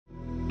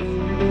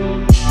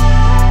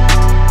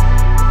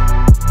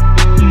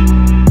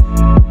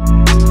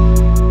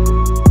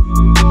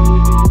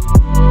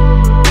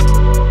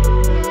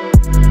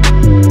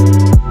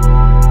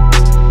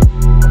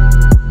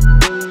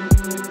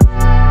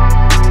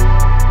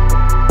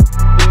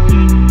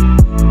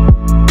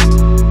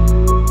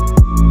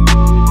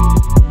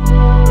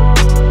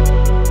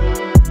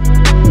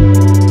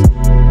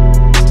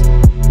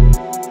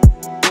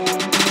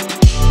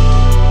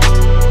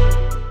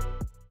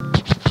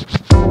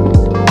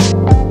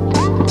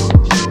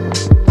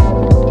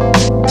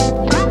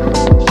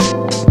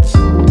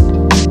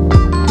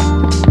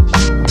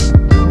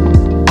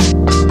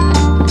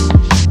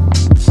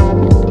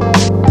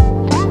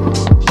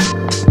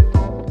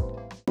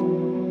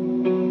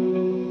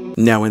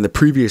Now, in the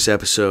previous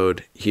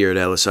episode here at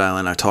Ellis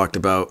Island, I talked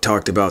about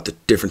the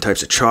different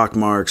types of chalk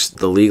marks,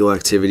 the legal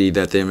activity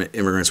that the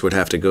immigrants would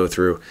have to go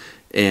through.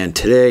 And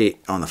today,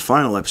 on the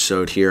final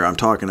episode here, I'm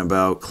talking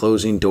about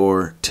closing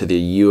door to the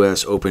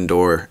US open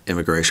door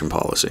immigration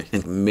policy,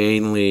 and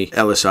mainly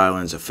Ellis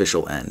Island's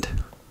official end.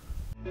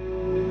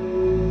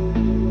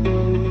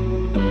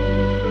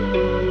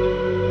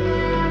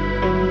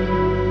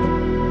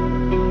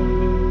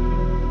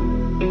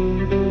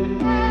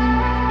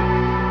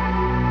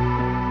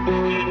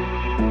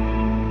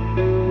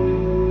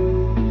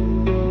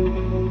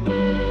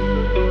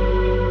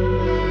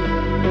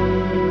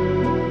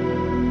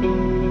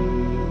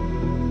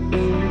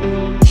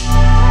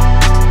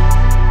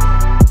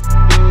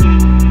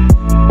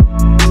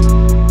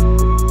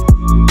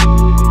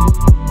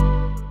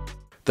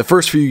 The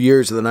first few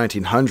years of the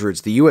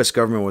 1900s, the U.S.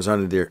 government was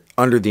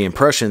under the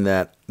impression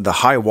that the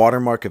high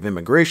watermark of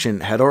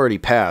immigration had already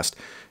passed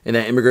and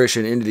that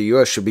immigration into the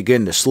U.S. should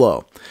begin to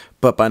slow.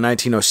 But by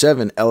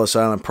 1907, Ellis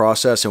Island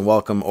processed and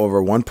welcomed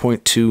over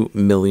 1.2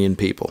 million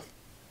people.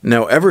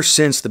 Now, ever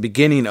since the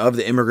beginning of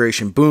the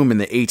immigration boom in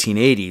the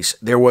 1880s,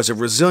 there was a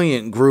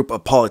resilient group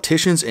of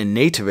politicians and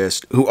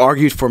nativists who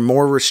argued for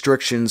more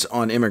restrictions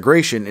on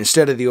immigration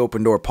instead of the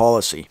open-door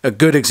policy. A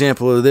good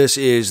example of this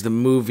is the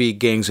movie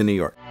Gangs of New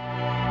York.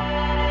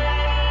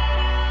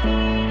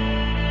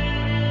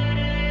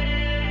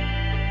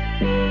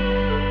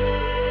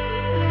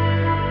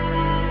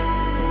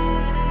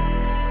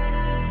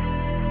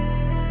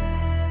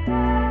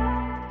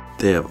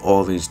 They have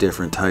all these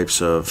different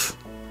types of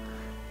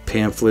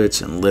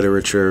pamphlets and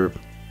literature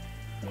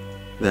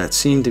that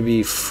seem to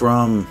be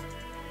from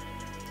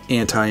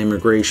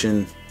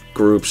anti-immigration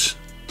groups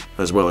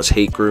as well as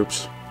hate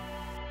groups.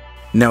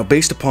 Now,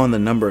 based upon the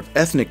number of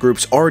ethnic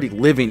groups already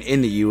living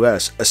in the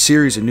U.S., a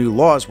series of new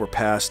laws were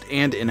passed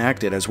and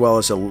enacted, as well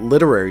as a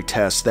literary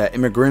test that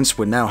immigrants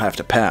would now have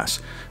to pass.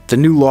 The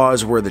new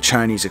laws were the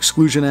Chinese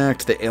Exclusion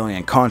Act, the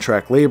Alien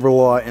Contract Labor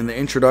Law, and the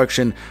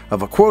introduction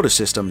of a quota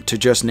system, to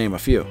just name a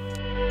few.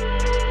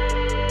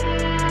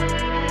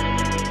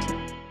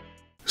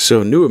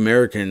 So new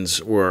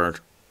Americans were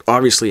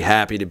obviously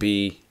happy to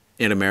be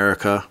in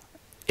America,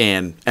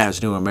 and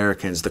as new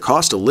Americans, the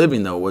cost of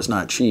living, though, was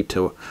not cheap,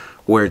 to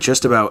where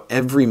just about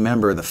every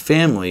member of the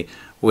family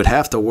would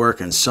have to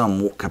work in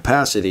some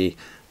capacity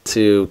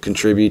to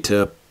contribute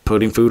to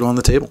putting food on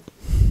the table.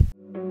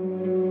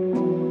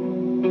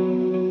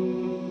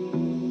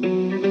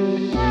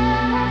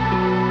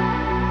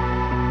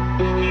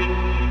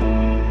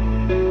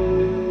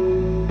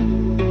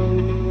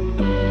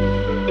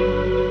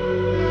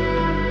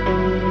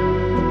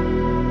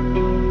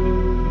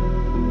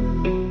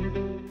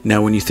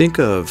 Now, when you think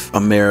of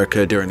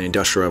America during the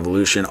Industrial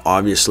Revolution,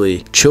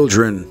 obviously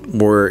children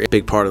were a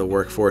big part of the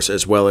workforce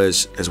as well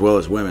as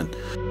women.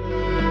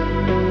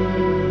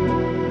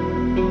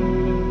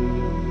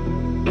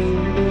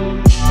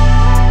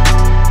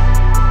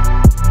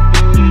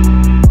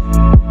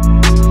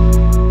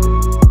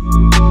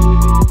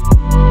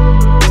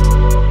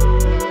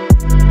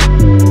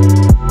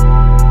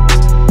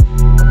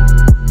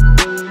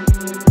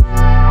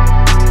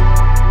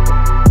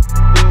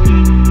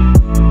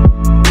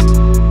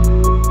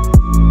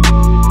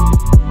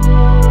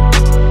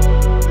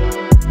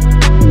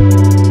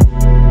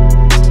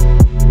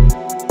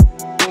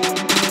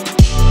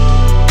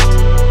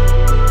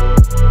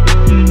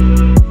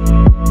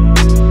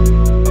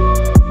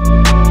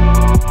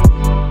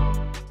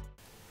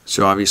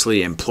 So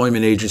obviously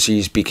employment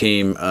agencies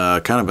became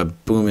kind of a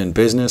booming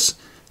business.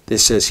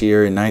 This says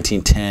here in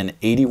 1910,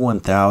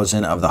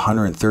 81,000 of the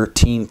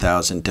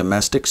 113,000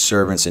 domestic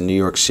servants in New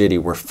York City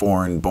were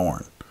foreign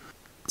born.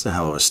 That's a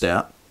hell of a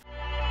stat.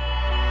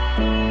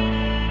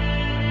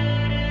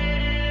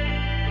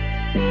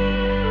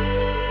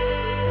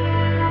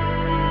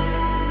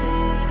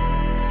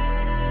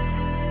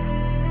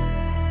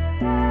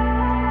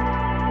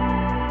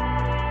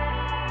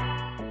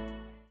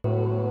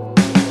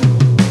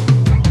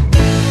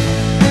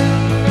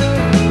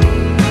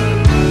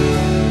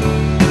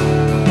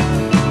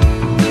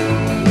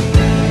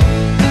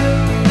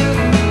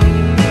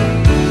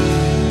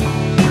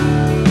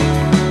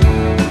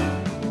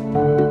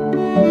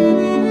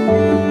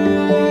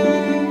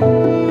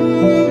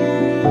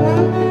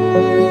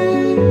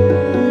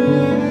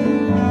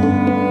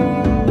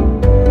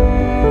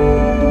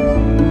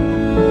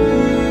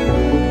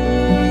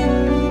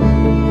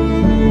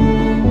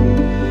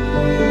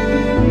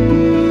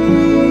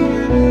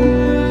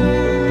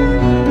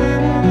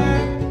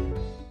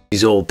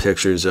 These old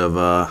pictures of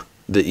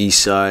the east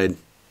side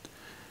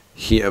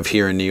of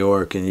here in New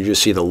York, and you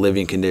just see the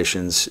living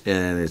conditions,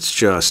 and it's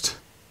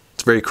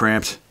very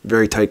cramped,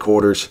 very tight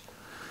quarters,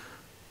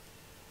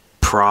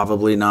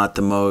 probably not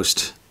the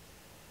most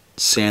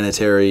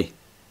sanitary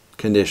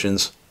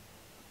conditions,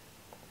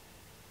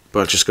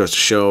 but it just goes to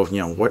show, you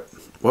know, what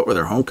were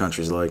their home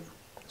countries like.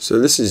 So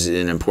this is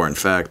an important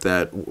fact,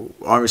 that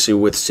obviously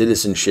with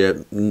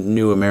citizenship,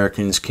 new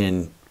Americans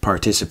can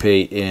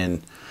participate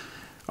in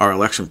our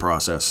election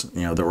process.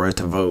 You know, the right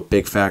to vote,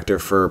 big factor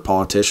for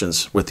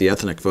politicians with the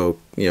ethnic vote,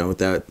 you know, with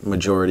that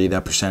majority,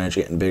 that percentage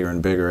getting bigger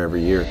and bigger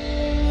every year.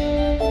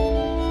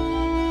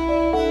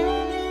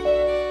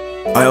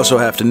 I also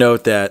have to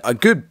note that a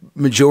good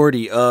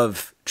majority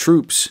of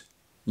troops,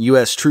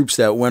 U.S. troops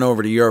that went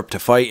over to Europe to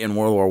fight in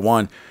World War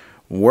I,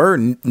 were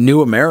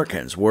new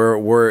Americans,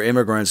 were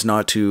immigrants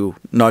not too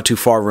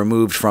far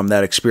removed from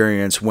that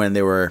experience when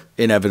they were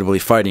inevitably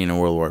fighting in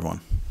World War I.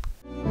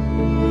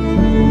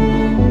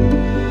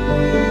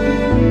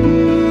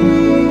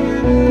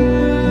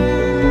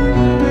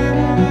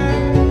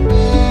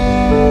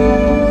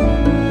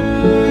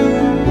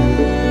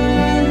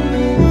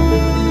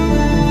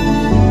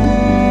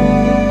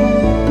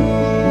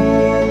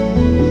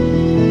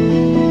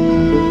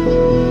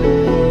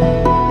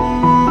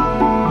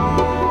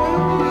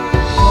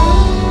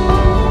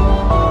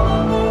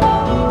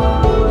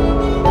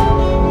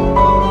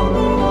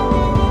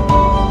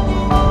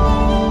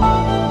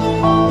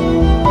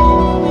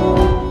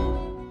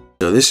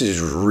 This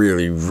is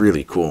really,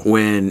 really cool.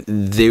 When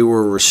they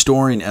were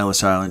restoring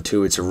Ellis Island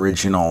to its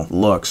original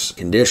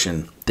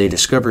condition, they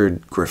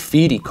discovered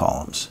graffiti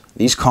columns.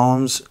 These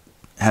columns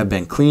have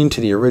been cleaned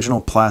to the original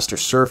plaster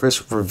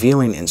surface,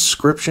 revealing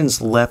inscriptions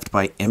left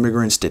by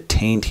immigrants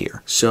detained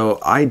here. So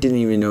I didn't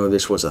even know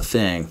this was a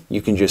thing.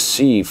 You can just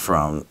see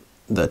from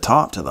the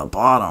top to the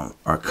bottom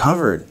are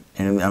covered.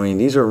 And I mean,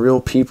 these are real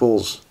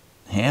people's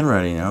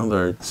handwriting, you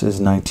know. This is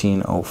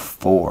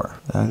 1904.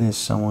 That is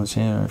someone's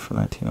handwriting from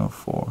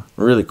 1904.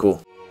 Really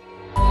cool.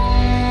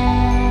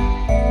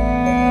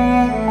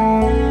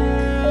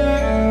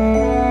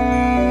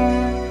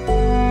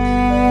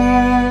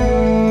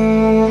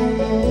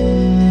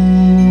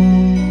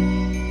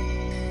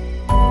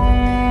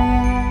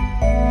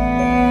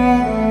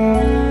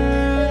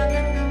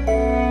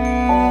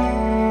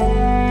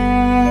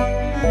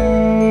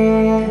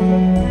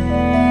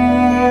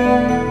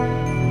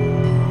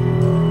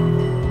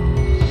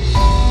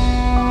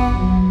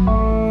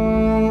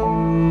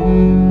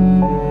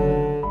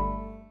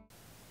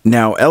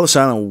 Now, Ellis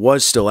Island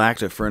was still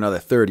active for another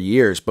 30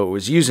 years, but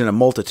was used in a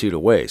multitude of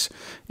ways.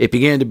 It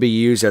began to be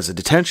used as a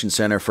detention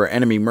center for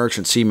enemy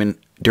merchant seamen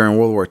during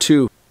World War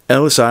II.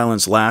 Ellis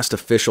Island's last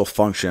official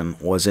function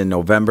was in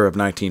November of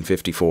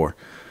 1954,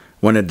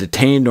 when a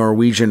detained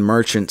Norwegian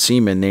merchant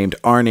seaman named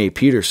Arne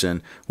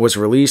Petersen was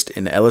released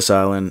and Ellis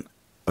Island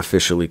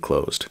officially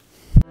closed.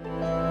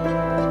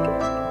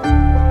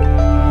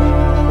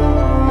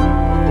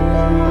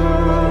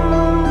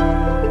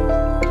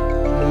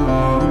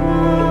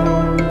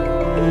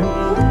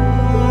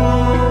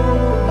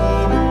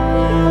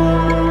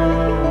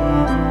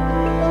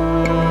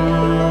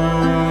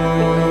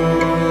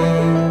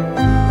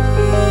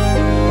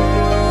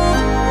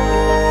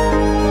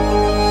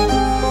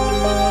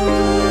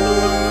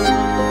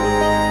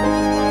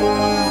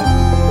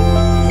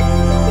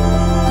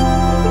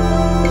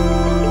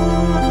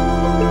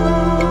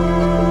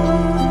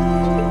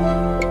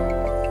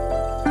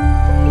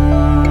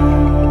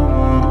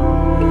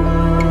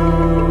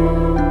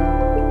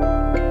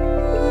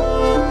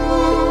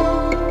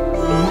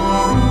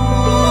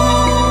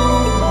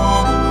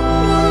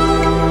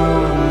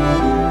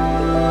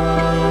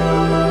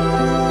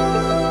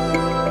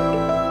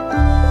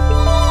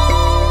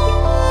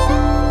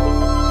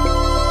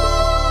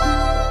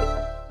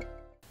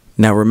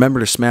 Now remember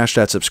to smash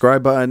that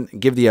subscribe button,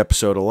 give the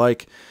episode a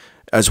like,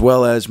 as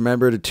well as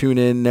remember to tune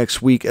in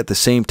next week at the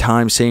same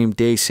time, same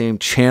day, same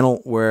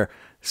channel, where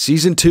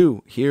Season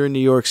 2 here in New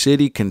York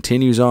City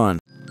continues on.